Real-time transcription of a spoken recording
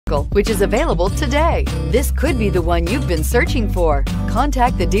vehicle, which is available today. This could be the one you've been searching for.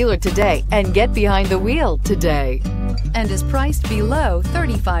 Contact the dealer today and get behind the wheel today. And is priced below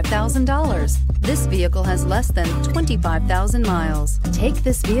 $35,000. This vehicle has less than 25,000 miles. Take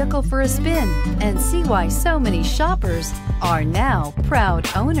this vehicle for a spin and see why so many shoppers are now proud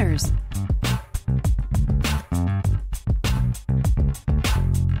owners.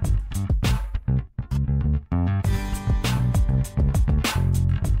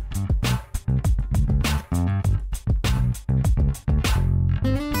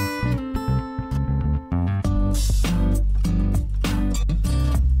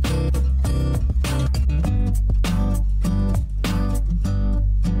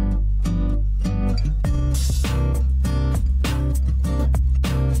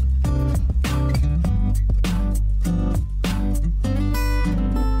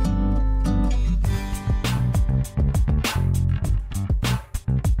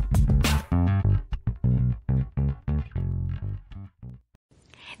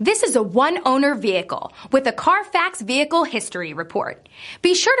 This is a one-owner vehicle with a Carfax Vehicle History Report.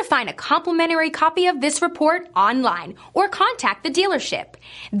 Be sure to find a complimentary copy of this report online or contact the dealership.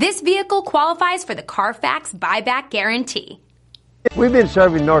 This vehicle qualifies for the Carfax Buyback Guarantee. We've been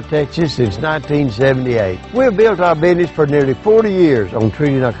serving North Texas since 1978. We've built our business for nearly 40 years on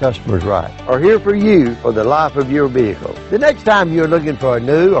treating our customers right. We're here for you for the life of your vehicle. The next time you're looking for a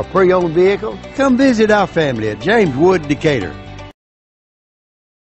new or pre-owned vehicle, come visit our family at James Wood Decatur.